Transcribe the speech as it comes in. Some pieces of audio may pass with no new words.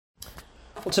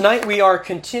Well, tonight we are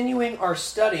continuing our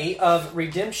study of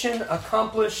redemption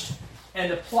accomplished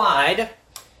and applied,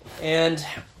 and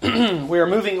we are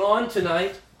moving on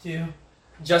tonight to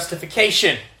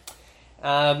justification.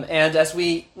 And as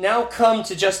we now come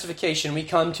to justification, we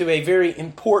come to a very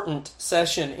important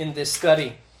session in this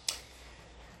study.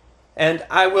 And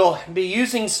I will be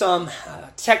using some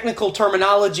technical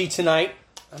terminology tonight,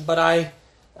 but I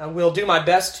will do my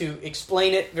best to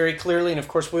explain it very clearly, and of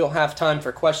course we'll have time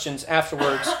for questions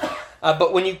afterwards.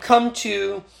 But when you come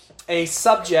to a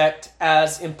subject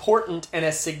as important and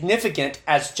as significant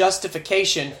as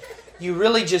justification, you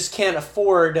really just can't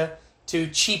afford to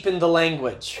cheapen the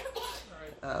language.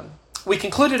 We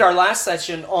concluded our last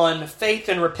session on faith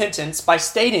and repentance by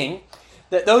stating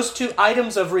that those two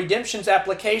items of redemption's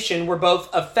application were both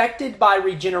affected by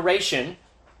regeneration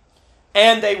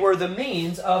and they were the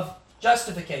means of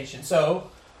justification. So,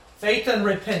 faith and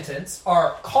repentance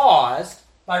are caused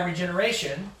by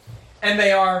regeneration, and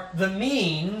they are the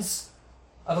means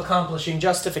of accomplishing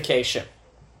justification.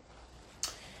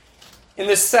 In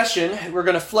this session, we're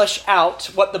going to flesh out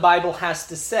what the Bible has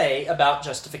to say about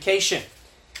justification.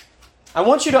 I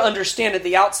want you to understand at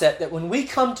the outset that when we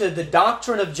come to the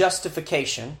doctrine of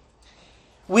justification,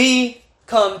 we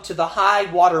come to the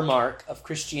high watermark of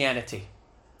Christianity.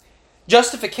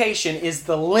 Justification is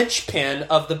the linchpin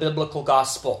of the biblical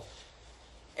gospel.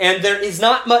 And there is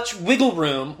not much wiggle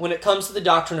room when it comes to the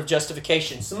doctrine of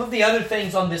justification. Some of the other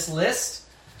things on this list,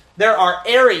 there are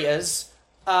areas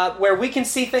where we can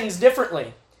see things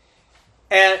differently.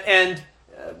 And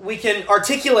we can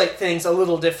articulate things a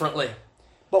little differently.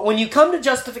 But when you come to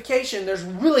justification, there's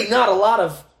really not a lot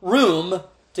of room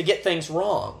to get things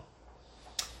wrong.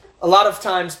 A lot of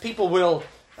times people will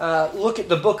look at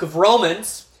the book of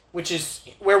Romans, which is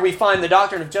where we find the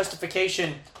doctrine of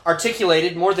justification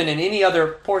articulated more than in any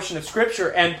other portion of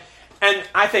Scripture, and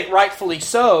I think rightfully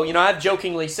so. You know, I've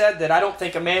jokingly said that I don't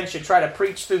think a man should try to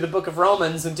preach through the book of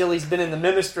Romans until he's been in the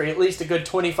ministry at least a good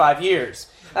 25 years.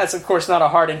 That's, of course, not a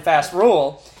hard and fast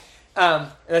rule.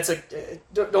 Don't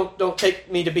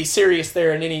take me to be serious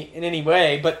there in any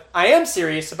way, but I am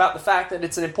serious about the fact that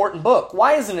it's an important book.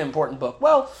 Why is it an important book?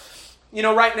 Well, you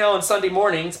know, right now on Sunday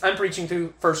mornings, I'm preaching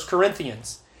through 1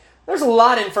 Corinthians. There's a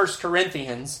lot in 1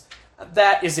 Corinthians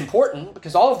that is important,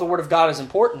 because all of the Word of God is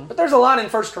important, but there's a lot in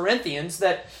 1 Corinthians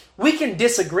that we can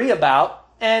disagree about,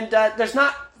 and there's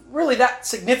not really that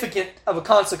significant of a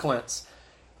consequence.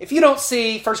 If you don't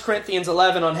see 1 Corinthians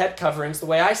 11 on head coverings the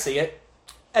way I see it,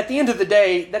 at the end of the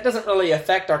day, that doesn't really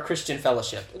affect our Christian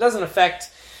fellowship. It doesn't affect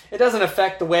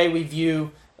the way we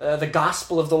view the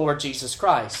gospel of the Lord Jesus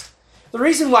Christ. The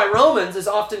reason why Romans is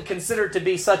often considered to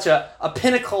be such a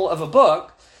pinnacle of a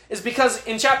book is because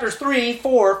in chapters 3,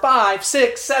 4, 5,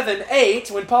 6, 7,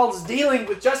 8, when Paul is dealing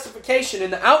with justification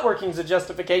and the outworkings of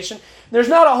justification, there's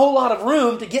not a whole lot of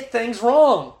room to get things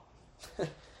wrong. If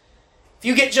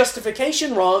you get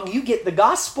justification wrong, you get the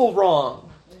gospel wrong.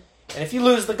 And if you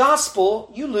lose the gospel,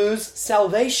 you lose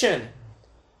salvation.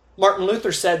 Martin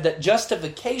Luther said that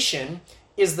justification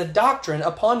is the doctrine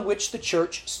upon which the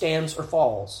church stands or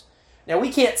falls. Now,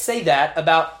 we can't say that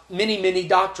about many, many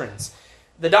doctrines.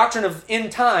 The doctrine of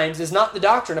end times is not the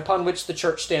doctrine upon which the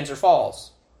church stands or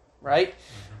falls, right?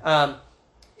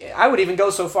 I would even go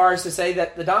so far as to say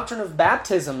that the doctrine of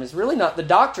baptism is really not the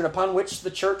doctrine upon which the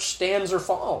church stands or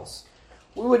falls.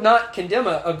 We would not condemn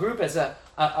a group as a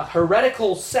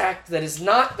heretical sect that is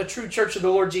not the true church of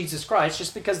the Lord Jesus Christ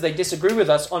just because they disagree with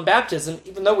us on baptism,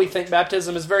 even though we think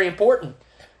baptism is very important.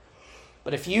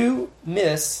 But if you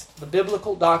miss the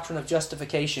biblical doctrine of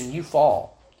justification, you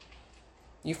fall.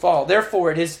 You fall.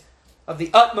 Therefore, it is of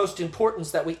the utmost importance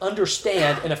that we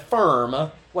understand and affirm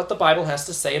what the Bible has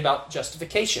to say about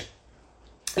justification.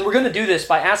 And we're going to do this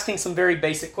by asking some very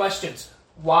basic questions.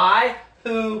 Why,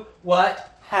 who,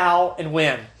 what, how, and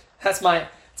when? That's my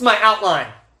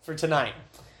outline for tonight.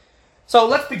 So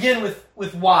let's begin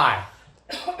with why.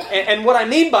 And what I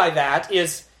mean by that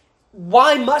is,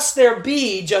 why must there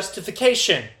be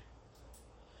justification?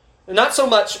 Not so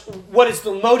much what is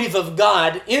the motive of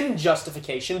God in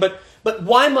justification, but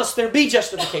why must there be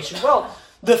justification? Well,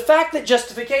 the fact that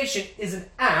justification is an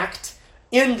act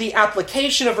in the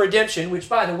application of redemption, which,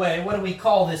 by the way, what do we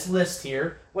call this list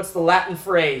here? What's the Latin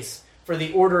phrase for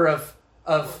the order of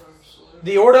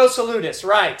the Ordo Salutis,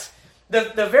 right.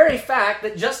 The very fact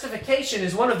that justification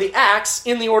is one of the acts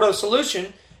in the Ordo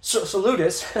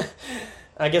Salutis,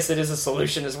 I guess it is a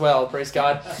solution as well, praise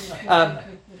God.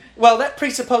 Well, that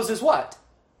presupposes what?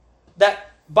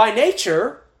 That by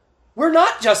nature, we're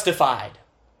not justified.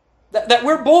 That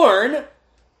we're born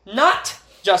not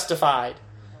justified.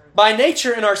 By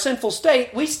nature, in our sinful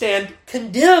state, we stand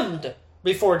condemned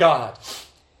before God.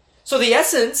 So the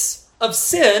essence of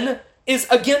sin is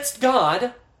against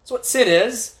God. That's what sin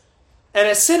is. And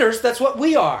as sinners, that's what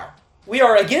we are. We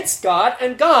are against God,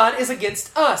 and God is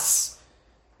against us.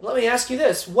 Let me ask you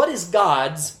this. What is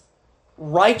God's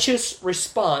righteous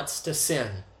response to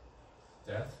sin?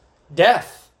 Death.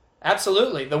 Death.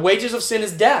 Absolutely. The wages of sin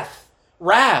is death,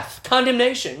 wrath,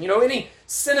 condemnation. Any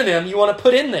synonym you want to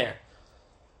put in there.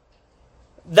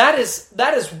 That is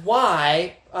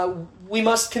why we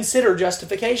must consider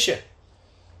justification.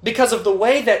 Because of the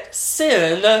way that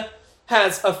sin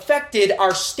has affected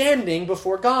our standing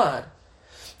before God.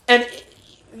 And,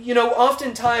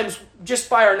 oftentimes, just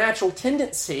by our natural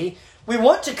tendency, we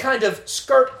want to kind of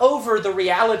skirt over the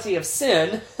reality of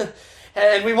sin,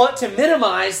 and we want to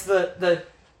minimize the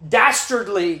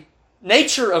dastardly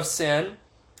nature of sin,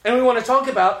 and we want to talk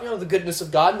about, the goodness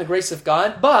of God and the grace of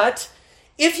God. But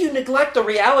if you neglect the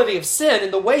reality of sin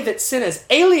and the way that sin has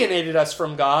alienated us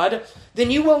from God, then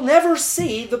you will never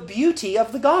see the beauty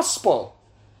of the gospel.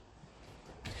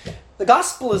 The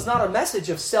gospel is not a message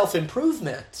of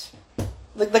self-improvement.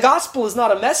 The gospel is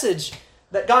not a message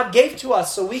that God gave to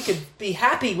us so we could be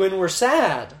happy when we're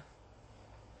sad.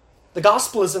 The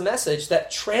gospel is a message that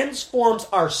transforms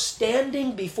our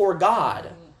standing before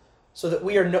God so that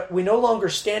we no longer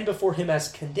stand before Him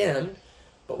as condemned,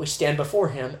 but we stand before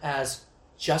Him as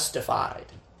justified.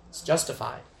 It's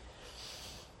justified.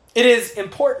 It is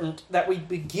important that we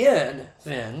begin,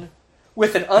 then,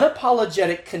 with an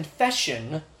unapologetic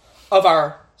confession of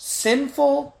our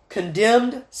sinful,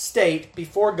 condemned state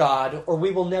before God, or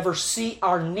we will never see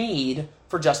our need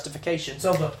for justification.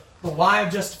 So the why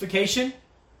of justification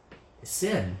is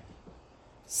sin.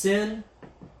 Sin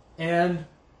and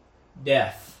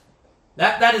death.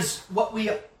 That is what we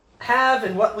have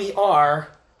and what we are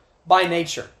by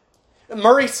nature.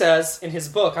 Murray says in his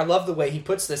book, I love the way he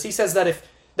puts this, he says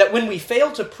that when we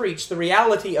fail to preach the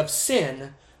reality of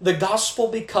sin, the gospel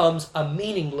becomes a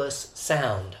meaningless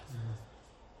sound.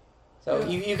 So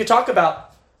you could talk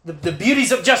about the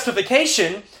beauties of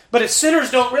justification, but if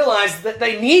sinners don't realize that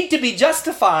they need to be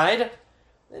justified,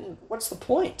 then what's the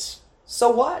point? So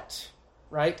what?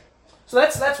 Right? So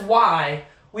that's why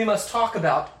we must talk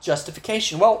about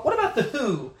justification. Well, what about the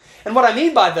who? And what I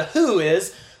mean by the who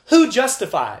is, who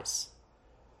justifies?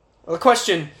 Well, the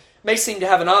question may seem to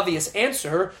have an obvious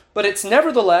answer, but it's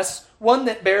nevertheless one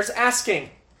that bears asking.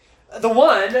 The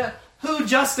one who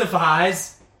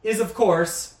justifies is, of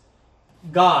course,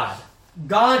 God.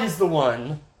 God is the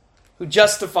one who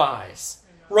justifies.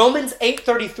 Romans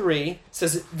 8:33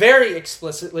 says it very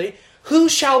explicitly, who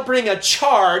shall bring a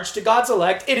charge to God's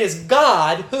elect? It is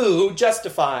God who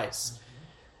justifies.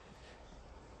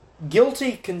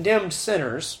 Guilty, condemned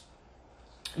sinners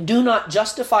do not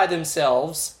justify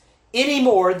themselves any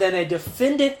more than a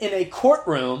defendant in a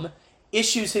courtroom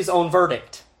issues his own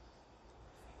verdict.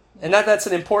 And that's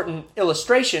an important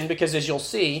illustration because, as you'll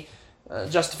see,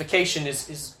 justification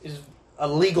is a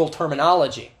legal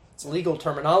terminology. It's legal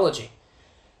terminology.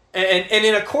 And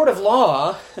in a court of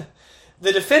law,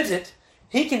 the defendant,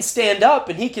 he can stand up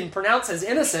and he can pronounce his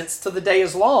innocence till the day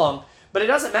is long. But it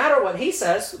doesn't matter what he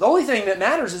says. The only thing that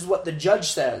matters is what the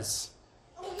judge says.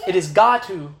 It is God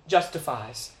who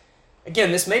justifies.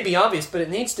 Again, this may be obvious, but it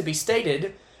needs to be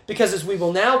stated because as we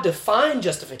will now define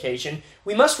justification,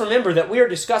 we must remember that we are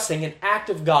discussing an act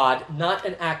of God, not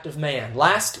an act of man.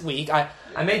 Last week, I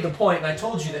made the point and I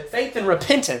told you that faith and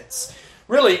repentance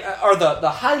really are the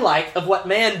highlight of what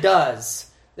man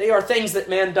does. They are things that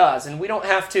man does, and we don't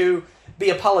have to be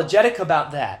apologetic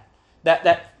about that.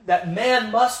 That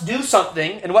man must do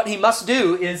something, and what he must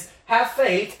do is have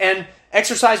faith and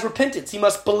exercise repentance. He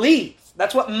must believe.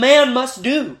 That's what man must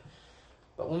do.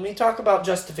 But when we talk about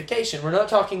justification, we're not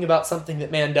talking about something that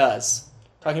man does.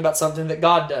 We're talking about something that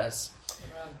God does.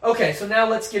 Okay, so now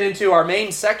let's get into our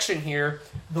main section here,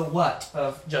 the what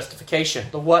of justification.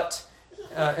 The what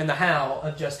and the how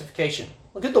of justification.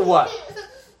 Look at the what.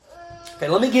 Okay,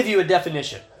 let me give you a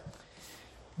definition.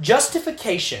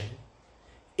 Justification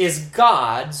is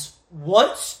God's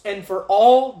once and for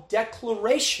all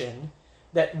declaration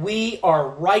that we are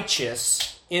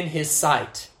righteous in His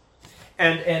sight.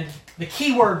 And the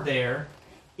key word there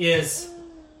is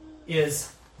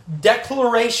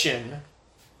declaration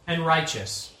and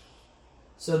righteous.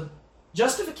 So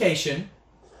justification,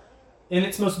 in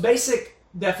its most basic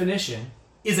definition,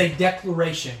 is a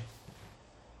declaration.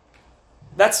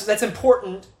 That's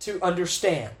important to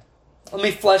understand. Let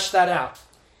me flesh that out.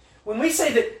 When we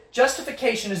say that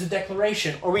justification is a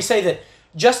declaration, or we say that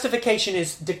justification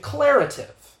is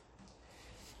declarative,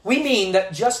 we mean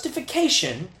that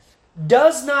justification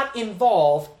does not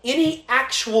involve any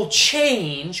actual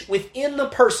change within the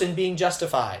person being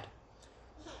justified.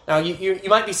 Now, you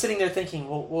might be sitting there thinking,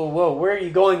 whoa, where are you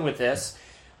going with this?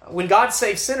 When God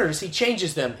saves sinners, He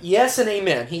changes them. Yes and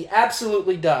amen. He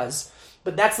absolutely does.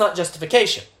 But that's not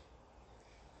justification.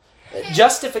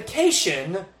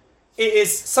 Justification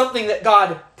is something that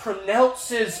God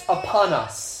pronounces upon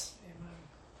us.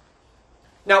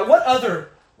 Now, what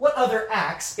other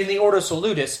acts in the Ordo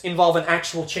Salutis involve an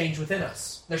actual change within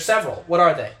us? There's several. What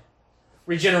are they?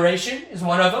 Regeneration is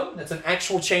one of them. That's an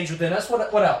actual change within us.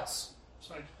 What else?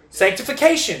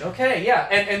 Sanctification. Okay, yeah.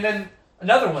 And then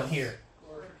another one here.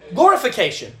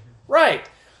 Glorification. Right.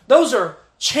 Those are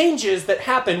changes that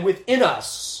happen within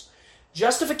us.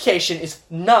 Justification is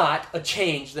not a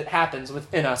change that happens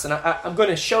within us. And I'm going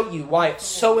to show you why it's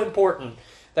so important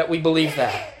that we believe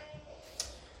that.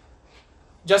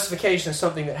 Justification is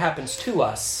something that happens to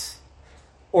us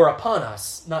or upon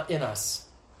us, not in us.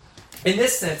 In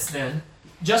this sense, then,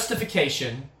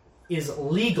 justification is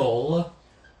legal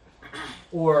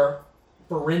or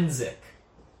forensic.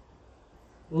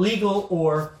 Legal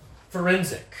or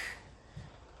forensic.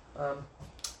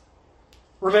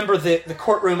 Remember the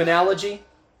courtroom analogy?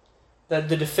 The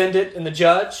defendant and the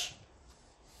judge?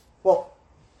 Well,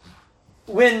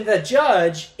 when the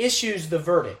judge issues the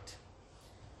verdict,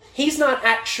 he's not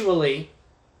actually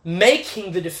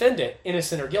making the defendant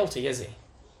innocent or guilty, is he?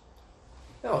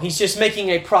 No, he's just making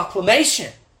a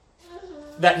proclamation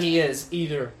that he is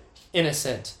either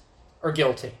innocent or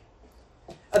guilty.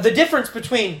 The difference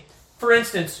between, for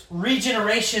instance,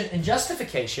 regeneration and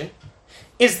justification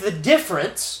is the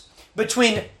difference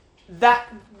between that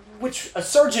which a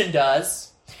surgeon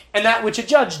does and that which a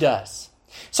judge does.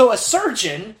 So a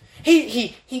surgeon,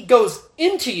 he goes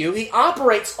into you, he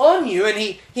operates on you, and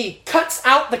he cuts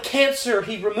out the cancer,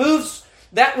 he removes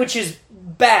that which is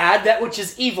bad, that which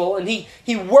is evil, and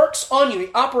he works on you,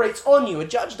 he operates on you. A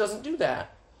judge doesn't do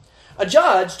that. A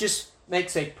judge just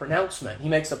makes a pronouncement. He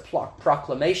makes a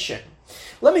proclamation.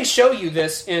 Let me show you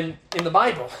this in the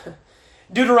Bible.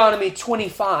 Deuteronomy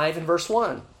 25 and verse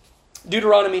 1.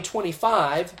 Deuteronomy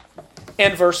 25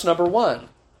 and verse number 1.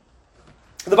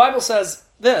 The Bible says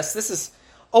this. This is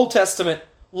Old Testament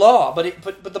law, but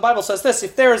the Bible says this.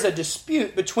 If there is a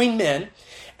dispute between men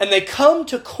and they come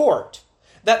to court,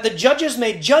 that the judges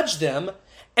may judge them,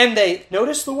 and they,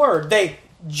 notice the word, they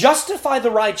justify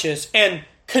the righteous and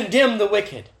condemn the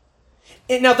wicked.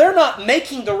 Now, they're not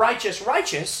making the righteous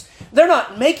righteous. They're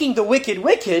not making the wicked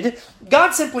wicked.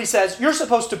 God simply says, you're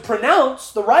supposed to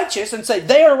pronounce the righteous and say,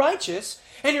 they are righteous.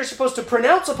 And you're supposed to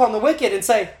pronounce upon the wicked and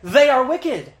say, they are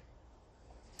wicked.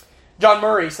 John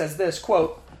Murray says this,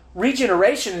 quote,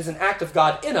 regeneration is an act of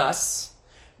God in us.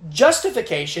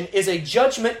 Justification is a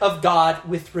judgment of God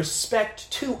with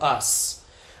respect to us.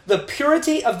 The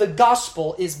purity of the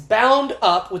gospel is bound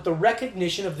up with the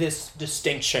recognition of this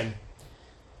distinction.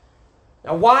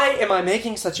 Now, why am I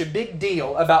making such a big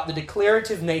deal about the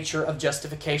declarative nature of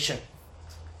justification?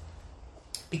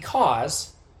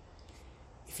 Because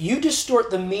if you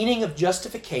distort the meaning of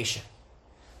justification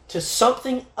to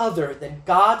something other than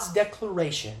God's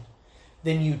declaration,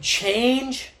 then you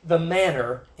change the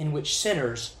manner in which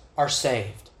sinners are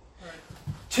saved. Right.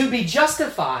 To be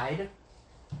justified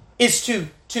is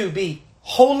to be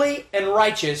holy and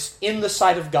righteous in the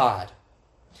sight of God.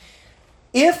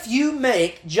 If you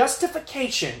make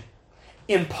justification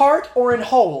in part or in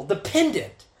whole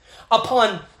dependent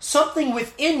upon something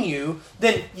within you,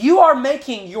 then you are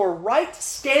making your right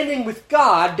standing with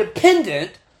God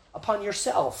dependent upon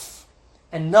yourself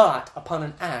and not upon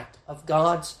an act of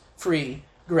God's free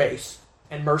grace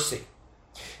and mercy.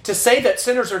 To say that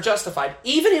sinners are justified,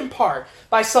 even in part,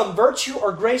 by some virtue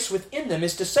or grace within them,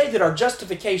 is to say that our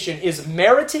justification is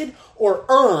merited or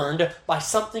earned by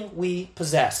something we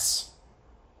possess.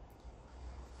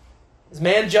 Is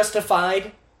man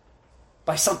justified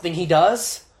by something he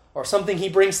does or something he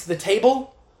brings to the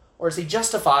table? Or is he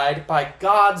justified by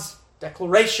God's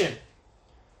declaration?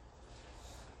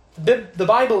 The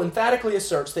Bible emphatically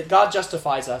asserts that God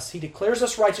justifies us. He declares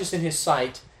us righteous in His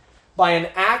sight by an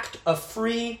act of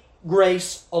free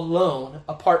grace alone,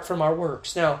 apart from our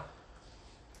works. Now,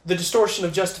 the distortion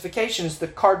of justification is the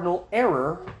cardinal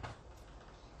error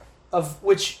of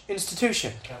which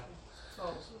institution?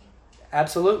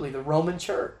 Absolutely, the Roman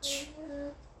Church.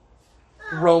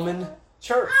 Roman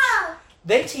Church.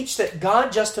 They teach that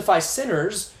God justifies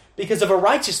sinners because of a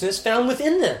righteousness found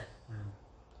within them.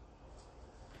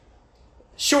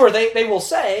 Sure, they will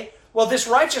say, well, this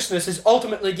righteousness is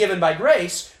ultimately given by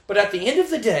grace, but at the end of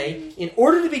the day, in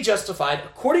order to be justified,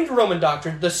 according to Roman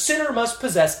doctrine, the sinner must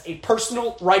possess a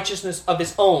personal righteousness of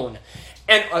his own.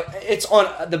 And it's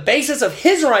on the basis of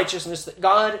his righteousness that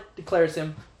God declares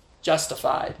him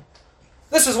justified.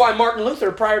 This is why Martin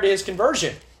Luther, prior to his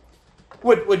conversion,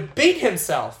 would beat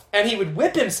himself, and he would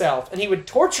whip himself, and he would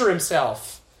torture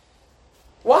himself.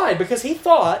 Why? Because he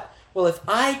thought, well, if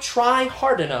I try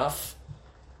hard enough,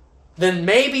 then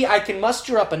maybe I can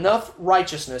muster up enough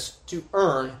righteousness to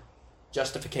earn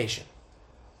justification.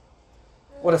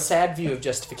 What a sad view of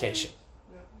justification.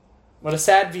 What a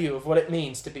sad view of what it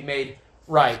means to be made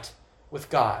right with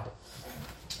God.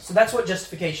 So that's what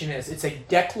justification is. It's a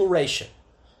declaration.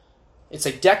 It's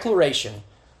a declaration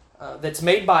that's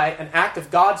made by an act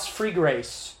of God's free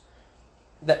grace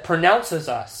that pronounces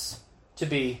us to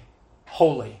be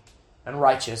holy and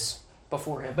righteous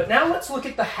before Him. But now let's look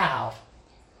at the how.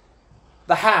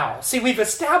 The how. See, we've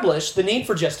established the need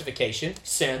for justification,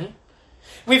 sin.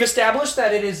 We've established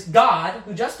that it is God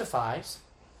who justifies.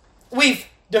 We've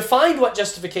defined what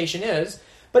justification is.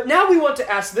 But now we want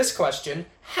to ask this question: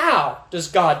 how does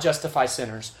God justify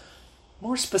sinners?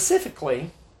 More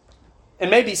specifically, and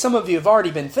maybe some of you have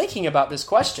already been thinking about this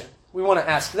question, we want to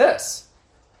ask this: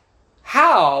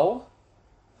 how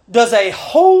does a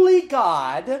holy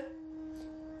God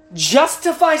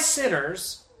justify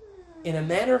sinners in a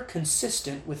manner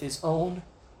consistent with His own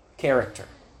character?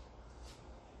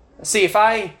 See, if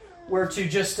I were to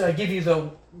just give you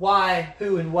the why,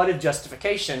 who, and what of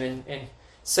justification and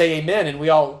say amen, and we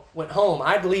all went home,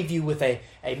 I'd leave you with a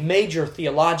major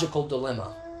theological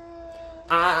dilemma.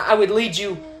 I would leave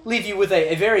you with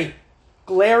a very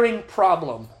glaring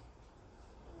problem.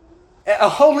 A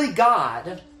holy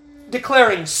God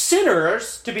declaring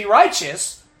sinners to be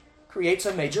righteous creates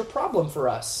a major problem for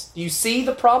us. Do you see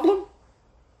the problem?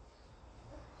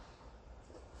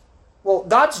 Well,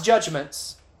 God's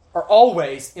judgments are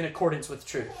always in accordance with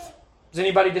truth. Does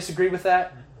anybody disagree with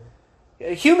that?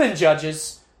 Human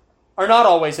judges are not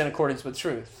always in accordance with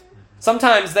truth.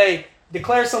 Sometimes they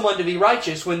declare someone to be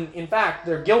righteous when in fact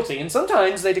they're guilty, and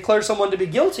sometimes they declare someone to be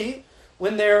guilty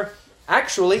when they're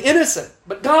actually innocent.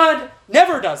 But God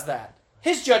never does that.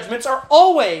 His judgments are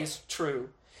always true.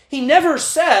 He never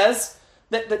says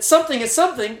that something is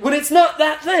something when it's not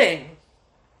that thing.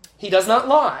 He does not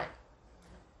lie.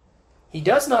 He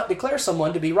does not declare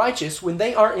someone to be righteous when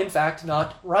they are in fact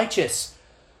not righteous.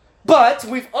 But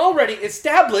we've already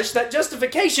established that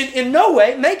justification in no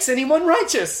way makes anyone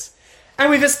righteous. And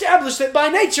we've established that by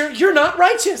nature you're not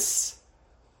righteous.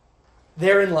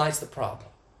 Therein lies the problem.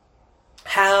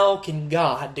 How can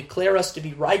God declare us to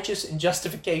be righteous in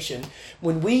justification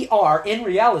when we are in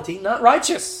reality not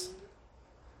righteous?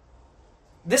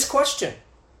 This question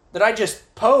that I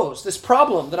just posed, this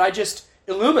problem that I just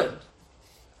illumined,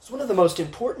 is one of the most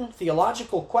important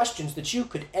theological questions that you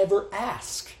could ever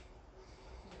ask.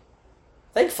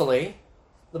 Thankfully,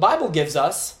 the Bible gives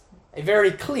us a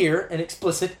very clear and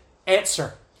explicit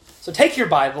answer. So take your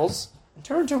Bibles and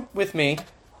turn with me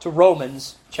to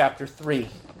Romans chapter 3.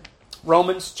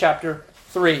 Romans chapter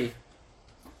 3.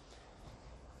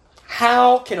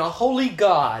 How can a holy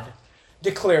God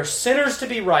declare sinners to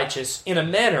be righteous in a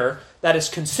manner that is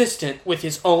consistent with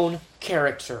His own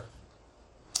character?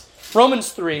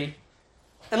 Romans 3,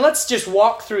 and let's just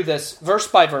walk through this verse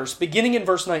by verse, beginning in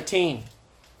verse 19.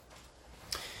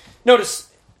 Notice,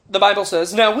 the Bible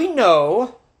says, "Now we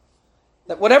know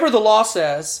that whatever the law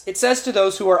says, it says to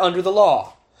those who are under the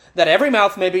law, that every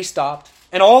mouth may be stopped,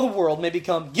 and all the world may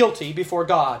become guilty before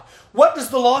God." What does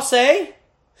the law say?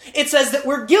 It says that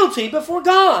we're guilty before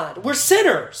God. We're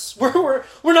sinners. We're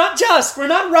not just. We're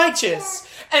not righteous.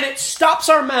 And it stops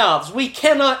our mouths. We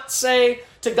cannot say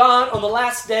to God on the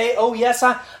last day, "Oh yes,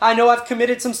 I know I've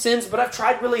committed some sins, but I've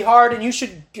tried really hard, and you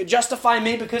should justify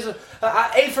me because of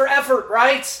A for effort,"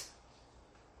 right?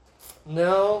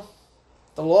 No.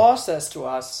 The law says to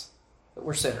us that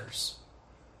we're sinners.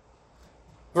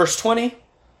 Verse 20,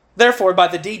 "Therefore, by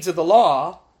the deeds of the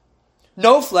law,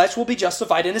 no flesh will be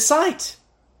justified in His sight."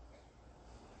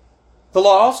 The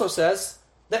law also says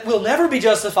that we'll never be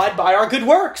justified by our good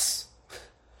works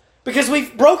because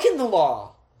we've broken the law.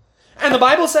 And the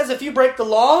Bible says if you break the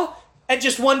law at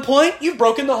just one point, you've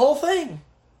broken the whole thing.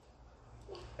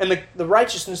 And the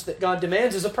righteousness that God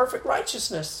demands is a perfect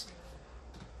righteousness.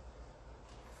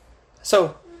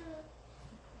 So,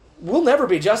 we'll never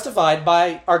be justified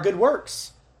by our good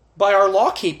works, by our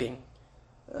law keeping,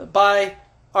 by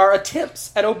our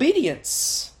attempts at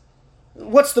obedience.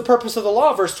 What's the purpose of the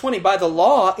law? Verse 20, "By the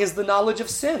law is the knowledge of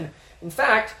sin." In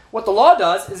fact, what the law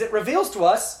does is it reveals to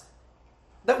us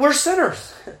that we're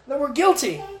sinners, that we're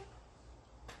guilty.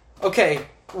 Okay,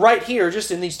 right here, just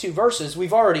in these two verses,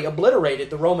 we've already obliterated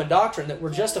the Roman doctrine that we're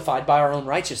justified by our own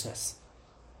righteousness.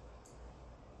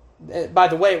 By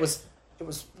the way, it was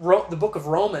the book of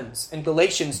Romans and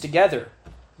Galatians together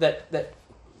that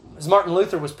as Martin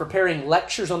Luther was preparing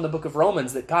lectures on the book of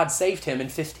Romans, that God saved him in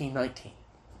 1519.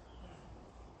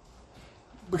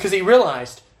 Because he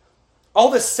realized all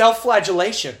this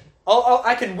self-flagellation,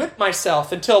 I can whip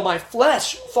myself until my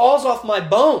flesh falls off my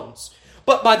bones.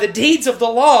 But by the deeds of the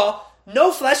law,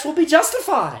 no flesh will be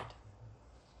justified.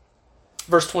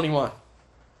 Verse 21.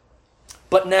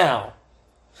 But now,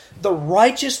 the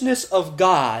righteousness of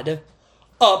God,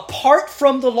 apart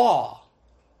from the law,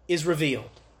 is revealed.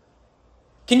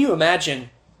 Can you imagine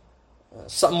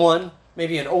someone,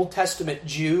 maybe an Old Testament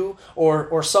Jew,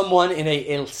 or someone in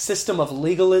a system of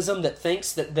legalism that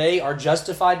thinks that they are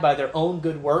justified by their own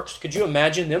good works? Could you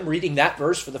imagine them reading that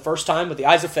verse for the first time with the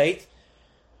eyes of faith?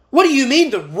 What do you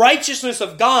mean, the righteousness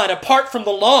of God apart from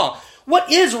the law?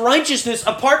 What is righteousness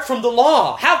apart from the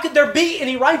law? How could there be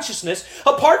any righteousness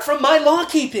apart from my law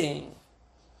keeping?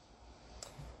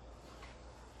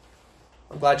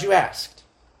 I'm glad you asked.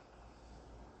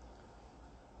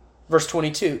 Verse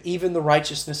 22, even the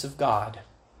righteousness of God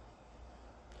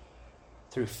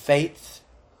through faith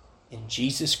in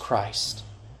Jesus Christ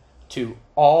to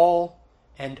all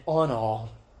and on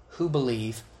all who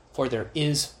believe, for there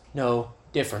is no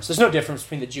difference. There's no difference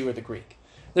between the Jew or the Greek.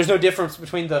 There's no difference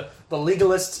between the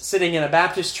legalist sitting in a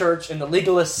Baptist church and the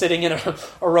legalist sitting in a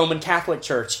Roman Catholic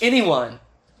church. Anyone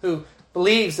who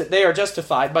believes that they are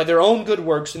justified by their own good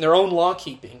works and their own law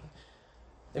keeping,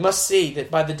 they must see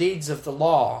that by the deeds of the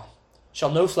law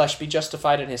shall no flesh be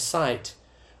justified in his sight.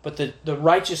 But the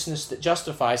righteousness that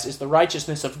justifies is the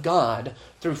righteousness of God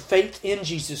through faith in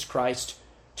Jesus Christ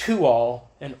to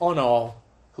all and on all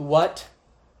who what?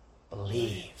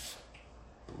 Believe.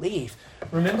 Believe.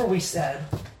 Remember we said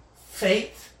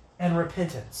faith and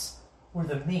repentance were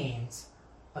the means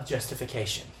of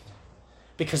justification.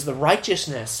 Because the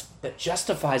righteousness that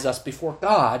justifies us before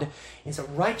God is a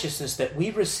righteousness that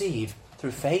we receive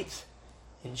through faith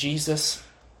in Jesus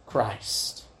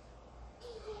Christ.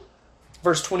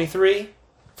 Verse 23,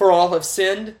 for all have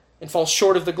sinned and fall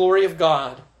short of the glory of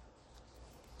God.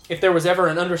 If there was ever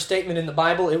an understatement in the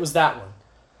Bible, it was that one.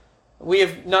 We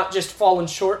have not just fallen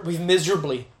short, we've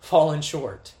miserably fallen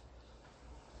short.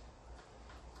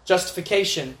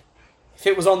 Justification, if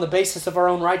it was on the basis of our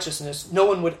own righteousness, no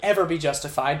one would ever be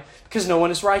justified because no one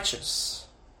is righteous.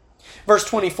 Verse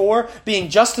 24, being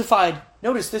justified,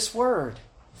 notice this word,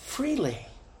 freely.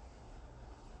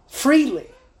 Freely.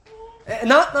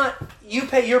 Not you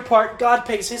pay your part, God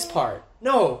pays his part.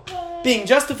 No, being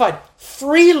justified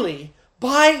freely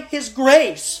by his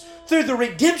grace through the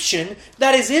redemption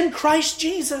that is in Christ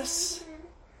Jesus.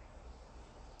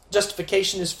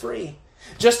 Justification is free.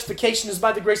 Justification is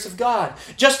by the grace of God.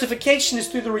 Justification is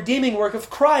through the redeeming work of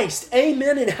Christ.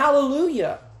 Amen and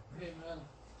hallelujah. Amen.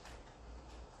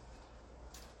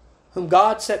 Whom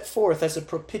God set forth as a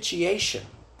propitiation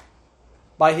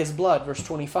by his blood, verse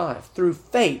 25, through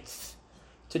faith,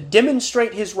 to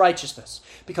demonstrate his righteousness,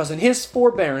 because in his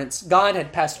forbearance God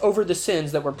had passed over the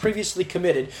sins that were previously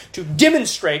committed, to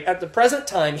demonstrate at the present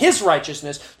time his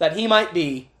righteousness, that he might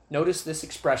be, notice this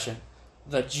expression,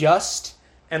 the just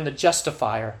and the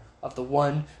justifier of the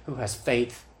one who has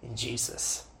faith in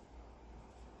Jesus.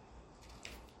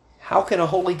 How can a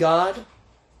holy God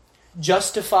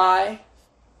justify,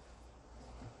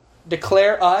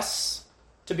 declare us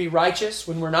to be righteous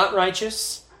when we're not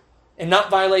righteous, and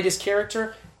not violate his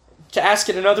character? To ask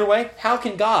it another way, how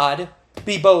can God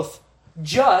be both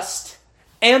just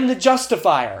and the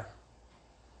justifier?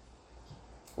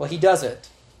 Well, he does it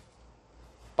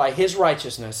by his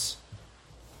righteousness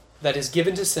that is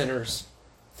given to sinners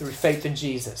through faith in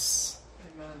Jesus.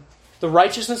 Amen. The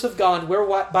righteousness of God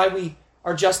whereby we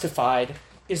are justified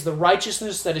is the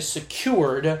righteousness that is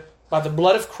secured by the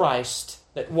blood of Christ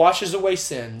that washes away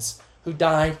sins, who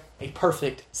died a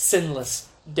perfect, sinless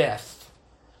death.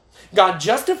 God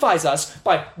justifies us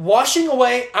by washing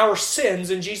away our sins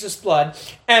in Jesus' blood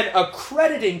and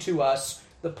accrediting to us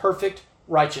the perfect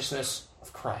righteousness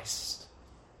of Christ.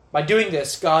 By doing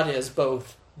this, God is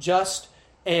both just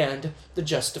and the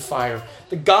justifier.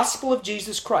 The gospel of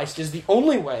Jesus Christ is the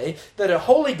only way that a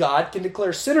holy God can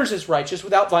declare sinners as righteous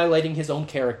without violating his own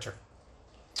character.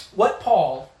 What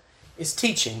Paul is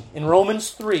teaching in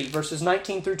Romans 3, verses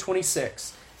 19 through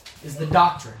 26, is the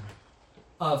doctrine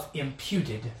of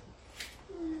imputed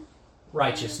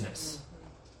righteousness.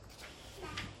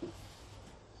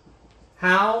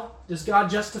 How does God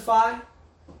justify?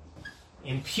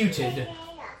 Imputed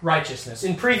righteousness.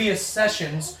 In previous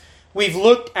sessions, we've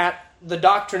looked at the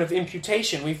doctrine of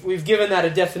imputation. We've given that a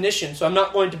definition, so I'm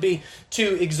not going to be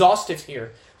too exhaustive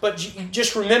here. But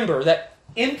just remember that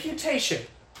imputation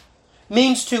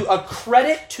means to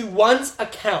accredit to one's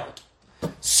account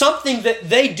something that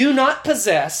they do not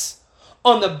possess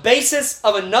on the basis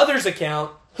of another's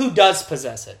account who does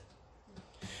possess it.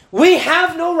 We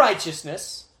have no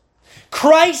righteousness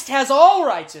Christ has all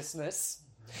righteousness.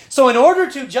 So in order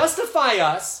to justify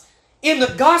us in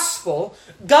the gospel,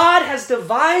 God has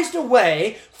devised a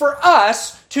way for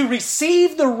us to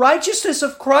receive the righteousness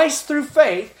of Christ through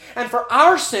faith and for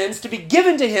our sins to be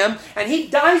given to Him. And He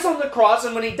dies on the cross.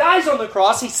 And when He dies on the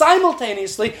cross, He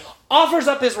simultaneously offers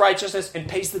up His righteousness and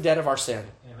pays the debt of our sin.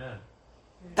 Amen.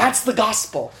 That's the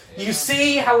gospel. You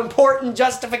see how important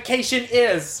justification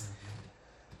is.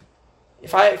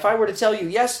 If I were to tell you,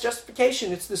 yes,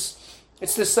 justification, it's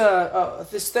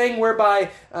this thing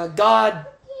whereby God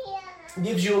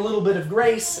gives you a little bit of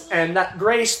grace, and that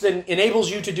grace then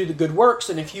enables you to do the good works.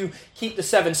 And if you keep the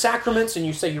 7 sacraments, and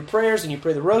you say your prayers, and you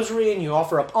pray the rosary, and you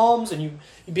offer up alms, and you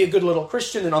be a good little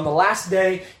Christian, then on the last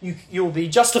day you will be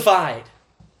justified.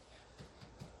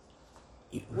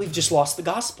 We've just lost the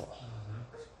gospel.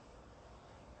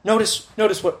 Notice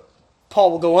what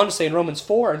Paul will go on to say in Romans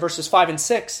 4 and verses 5 and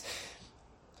 6.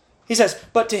 He says,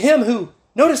 but to him who,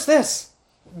 notice this,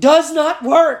 does not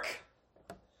work,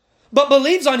 but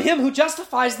believes on Him who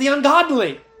justifies the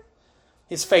ungodly,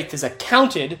 his faith is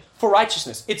accounted for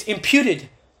righteousness. It's imputed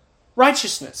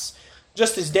righteousness.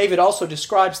 Just as David also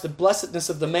describes the blessedness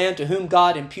of the man to whom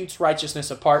God imputes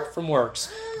righteousness apart from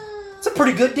works. It's a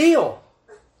pretty good deal,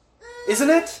 isn't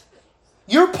it?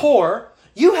 You're poor.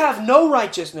 You have no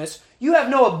righteousness. You have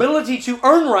no ability to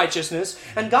earn righteousness.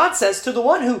 And God says to the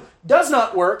one who does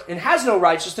not work and has no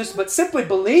righteousness, but simply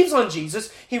believes on Jesus,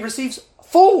 he receives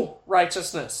full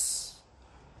righteousness.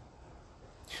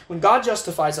 When God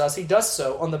justifies us, He does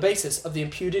so on the basis of the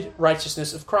imputed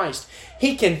righteousness of Christ.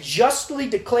 He can justly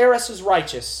declare us as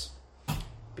righteous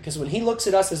because when He looks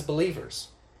at us as believers,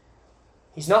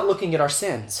 He's not looking at our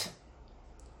sins.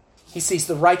 He sees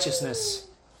the righteousness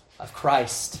of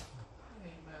Christ.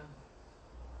 Amen.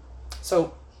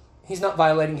 So He's not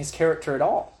violating His character at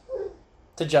all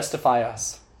to justify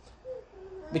us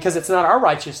because it's not our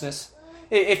righteousness.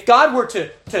 If God were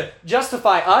to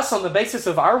justify us on the basis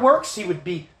of our works, He would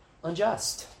be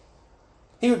unjust.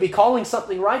 He would be calling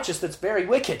something righteous that's very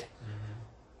wicked.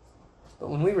 But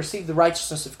when we receive the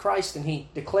righteousness of Christ and He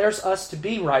declares us to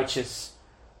be righteous,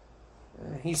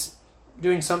 He's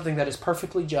doing something that is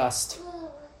perfectly just.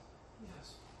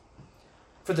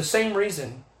 For the same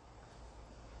reason,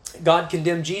 God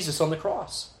condemned Jesus on the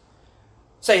cross.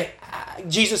 Say,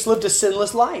 Jesus lived a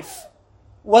sinless life.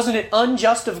 Wasn't it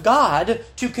unjust of God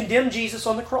to condemn Jesus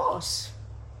on the cross?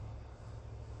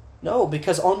 No,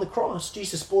 because on the cross,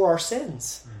 Jesus bore our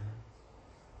sins.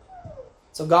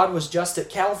 So God was just at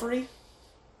Calvary,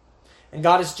 and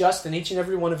God is just in each and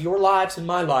every one of your lives and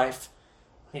my life.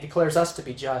 He declares us to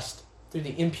be just through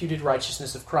the imputed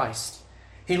righteousness of Christ.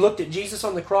 He looked at Jesus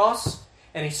on the cross,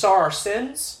 and He saw our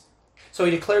sins, so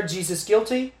He declared Jesus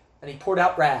guilty, and He poured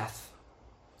out wrath.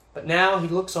 But now He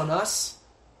looks on us,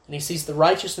 and He sees the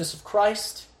righteousness of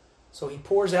Christ, so He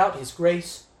pours out His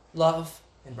grace, love,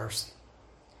 and mercy.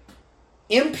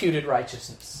 Imputed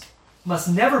righteousness must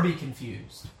never be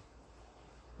confused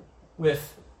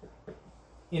with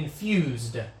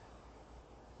infused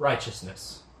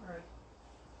righteousness. Right.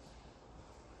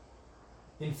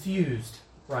 Infused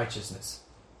righteousness.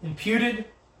 Imputed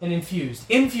and infused.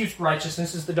 Infused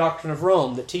righteousness is the doctrine of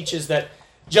Rome that teaches that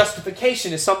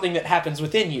justification is something that happens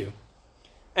within you.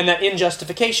 And that in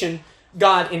justification,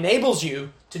 God enables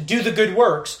you to do the good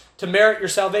works to merit your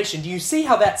salvation. Do you see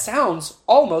how that sounds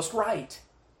almost right?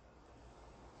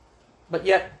 But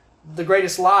yet, the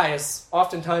greatest lie is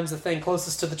oftentimes the thing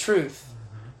closest to the truth.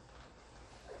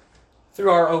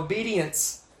 Through our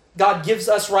obedience, God gives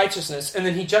us righteousness, and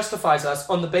then He justifies us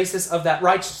on the basis of that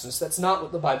righteousness. That's not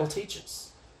what the Bible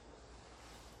teaches.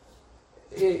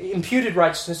 Imputed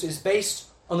righteousness is based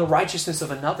on the righteousness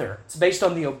of another. It's based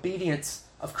on the obedience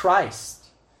of Christ.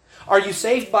 Are you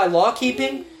saved by law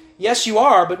keeping? Yes, you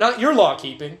are, but not your law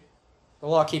keeping. The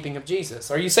law keeping of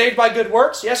Jesus. Are you saved by good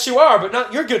works? Yes, you are, but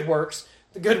not your good works.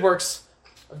 The good works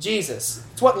of Jesus.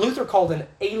 It's what Luther called an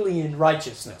alien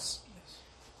righteousness.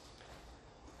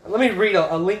 Let me read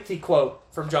a lengthy quote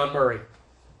from John Murray.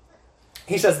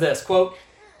 He says this, quote,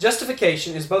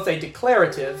 "Justification is both a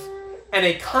declarative and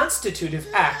a constitutive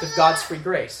act of God's free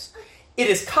grace. It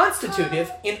is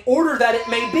constitutive in order that it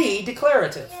may be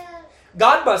declarative.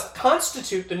 God must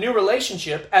constitute the new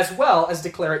relationship as well as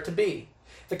declare it to be.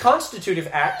 The constitutive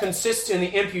act consists in the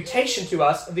imputation to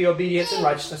us of the obedience and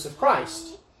righteousness of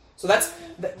Christ." So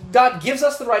God gives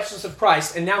us the righteousness of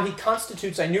Christ, and now He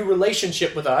constitutes a new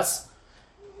relationship with us.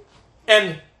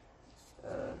 And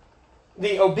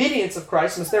the obedience of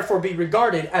Christ must therefore be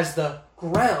regarded as the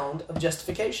ground of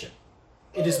justification.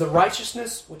 It is the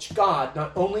righteousness which God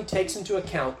not only takes into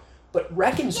account, but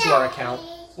reckons to our account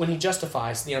when He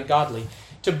justifies the ungodly.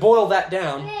 To boil that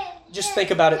down, just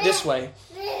think about it this way.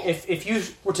 If you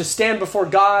were to stand before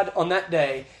God on that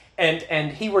day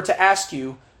and He were to ask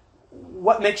you,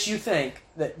 what makes you think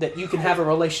that you can have a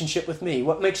relationship with me?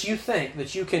 What makes you think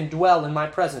that you can dwell in my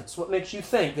presence? What makes you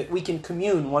think that we can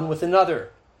commune one with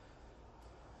another?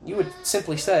 You would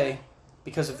simply say,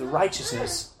 because of the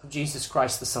righteousness of Jesus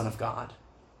Christ, the Son of God.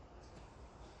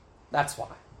 That's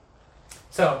why.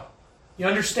 So, you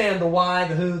understand the why,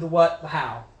 the who, the what, the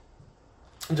how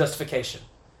in justification.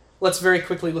 Let's very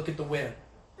quickly look at the when.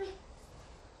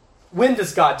 When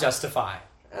does God justify?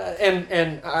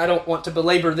 And I don't want to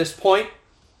belabor this point,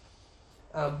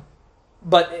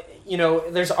 but,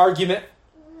 there's argument.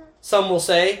 Some will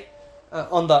say,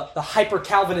 on the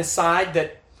hyper-Calvinist side,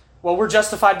 that, we're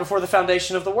justified before the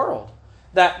foundation of the world.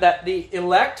 That the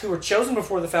elect who were chosen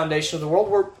before the foundation of the world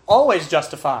were always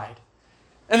justified.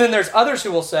 And then there's others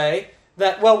who will say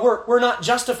that, we're not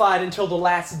justified until the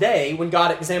last day when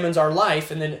God examines our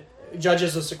life and then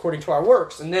judges us according to our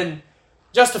works and then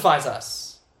justifies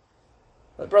us.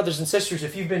 But brothers and sisters,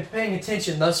 if you've been paying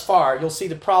attention thus far, you'll see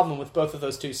the problem with both of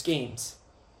those two schemes.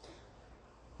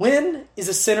 When is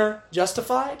a sinner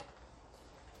justified?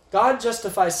 God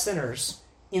justifies sinners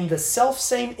in the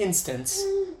selfsame instance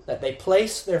that they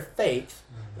place their faith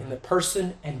in the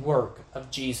person and work of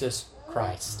Jesus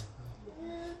Christ.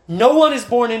 No one is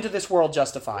born into this world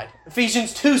justified.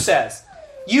 Ephesians 2 says,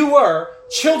 you were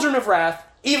children of wrath,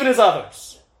 even as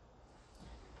others.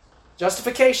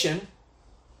 Justification,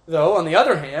 though, on the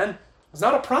other hand, is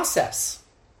not a process.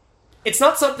 It's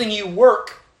not something you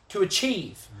work to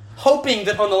achieve, hoping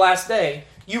that on the last day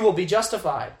you will be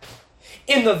justified.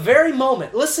 In the very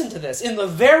moment, listen to this, in the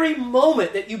very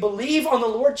moment that you believe on the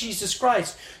Lord Jesus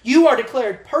Christ, you are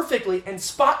declared perfectly and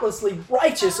spotlessly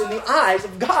righteous in the eyes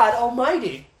of God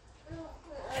Almighty.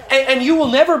 And you will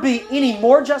never be any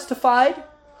more justified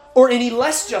or any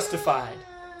less justified.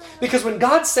 Because when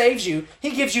God saves you, He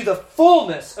gives you the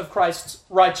fullness of Christ's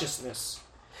righteousness.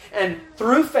 And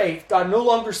through faith, God no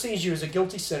longer sees you as a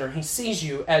guilty sinner. He sees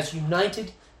you as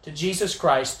united to Jesus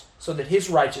Christ so that His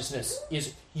righteousness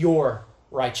is your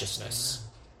righteousness.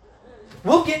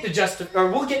 We'll get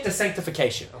to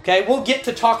sanctification, okay? We'll get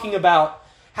to talking about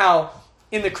how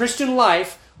in the Christian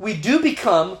life we do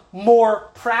become more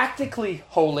practically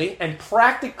holy and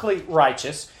practically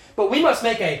righteous, but we must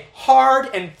make a hard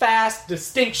and fast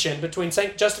distinction between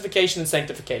justification and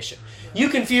sanctification. You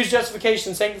confuse justification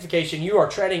and sanctification, you are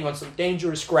treading on some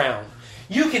dangerous ground.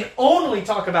 You can only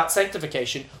talk about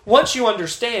sanctification once you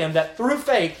understand that through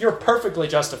faith you're perfectly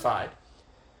justified.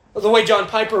 The way John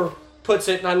Piper puts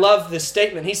it, and I love this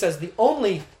statement, he says, the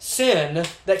only sin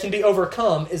that can be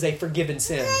overcome is a forgiven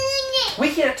sin. We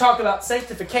can't talk about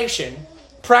sanctification,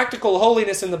 practical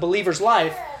holiness in the believer's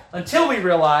life, until we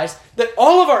realize that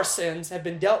all of our sins have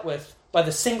been dealt with by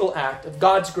the single act of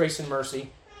God's grace and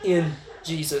mercy in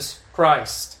Jesus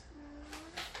Christ.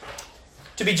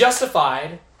 To be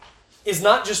justified is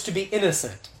not just to be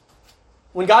innocent.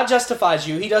 When God justifies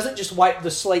you, He doesn't just wipe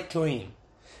the slate clean.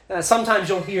 Sometimes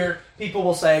you'll hear people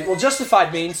will say,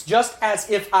 justified means just as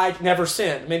if I'd never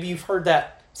sinned. Maybe you've heard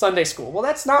that Sunday school. Well,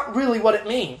 that's not really what it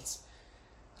means.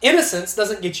 Innocence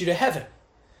doesn't get you to heaven.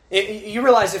 You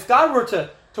realize if God were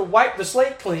to wipe the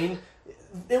slate clean,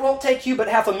 it won't take you but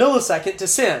half a millisecond to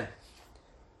sin.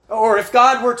 Or if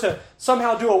God were to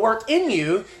somehow do a work in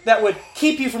you that would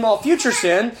keep you from all future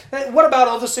sin, what about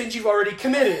all the sins you've already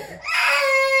committed?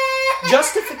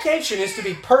 Justification is to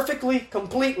be perfectly,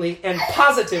 completely, and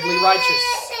positively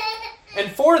righteous. And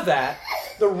for that,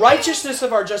 the righteousness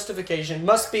of our justification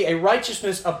must be a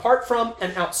righteousness apart from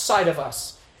and outside of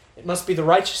us. It must be the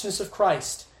righteousness of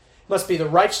Christ. It must be the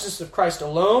righteousness of Christ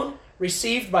alone,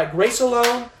 received by grace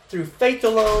alone, through faith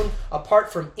alone,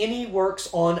 apart from any works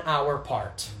on our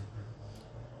part.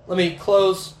 Let me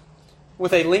close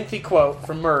with a lengthy quote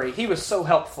from Murray. He was so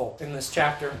helpful in this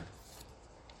chapter.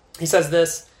 He says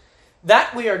this,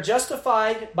 that we are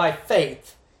justified by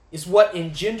faith is what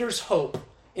engenders hope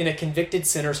in a convicted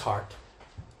sinner's heart.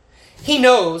 He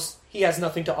knows he has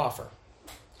nothing to offer.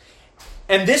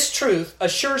 And this truth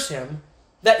assures him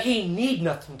that he need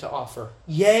nothing to offer.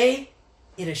 Yea,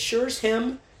 it assures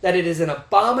him that it is an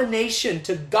abomination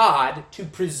to God to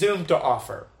presume to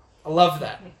offer. I love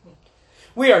that.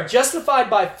 We are justified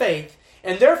by faith,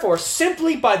 and therefore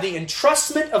simply by the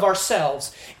entrustment of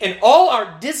ourselves and all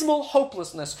our dismal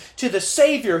hopelessness to the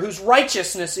Savior whose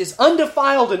righteousness is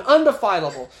undefiled and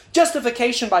undefilable.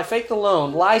 Justification by faith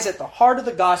alone lies at the heart of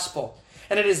the gospel,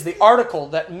 and it is the article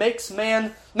that makes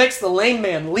the lame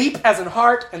man leap as an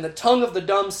hart and the tongue of the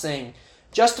dumb sing.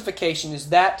 Justification is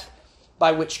that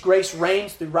by which grace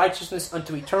reigns through righteousness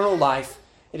unto eternal life,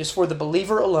 It is for the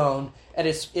believer alone. It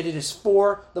is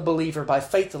for the believer by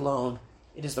faith alone.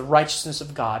 It is the righteousness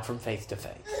of God from faith to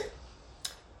faith.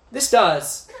 This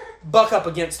does buck up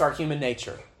against our human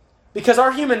nature. Because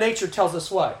our human nature tells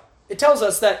us what? It tells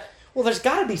us that, well, there's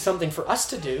got to be something for us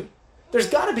to do. There's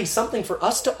got to be something for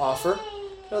us to offer.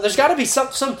 There's got to be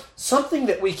something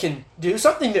that we can do,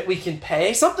 something that we can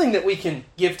pay, something that we can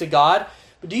give to God.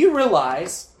 But do you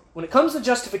realize, when it comes to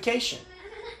justification,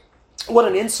 what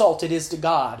an insult it is to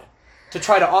God to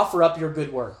try to offer up your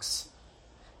good works?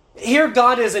 Here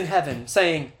God is in heaven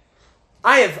saying,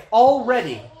 I have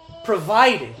already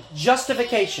provided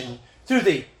justification through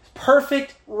the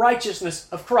perfect righteousness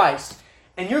of Christ,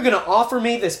 and you're going to offer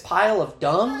me this pile of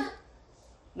dung?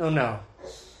 No.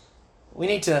 We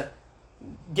need to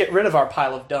get rid of our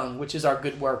pile of dung, which is our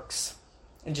good works,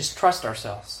 and just trust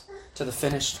ourselves to the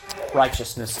finished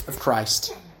righteousness of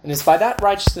Christ. And it's by that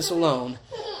righteousness alone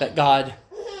that God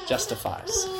justifies.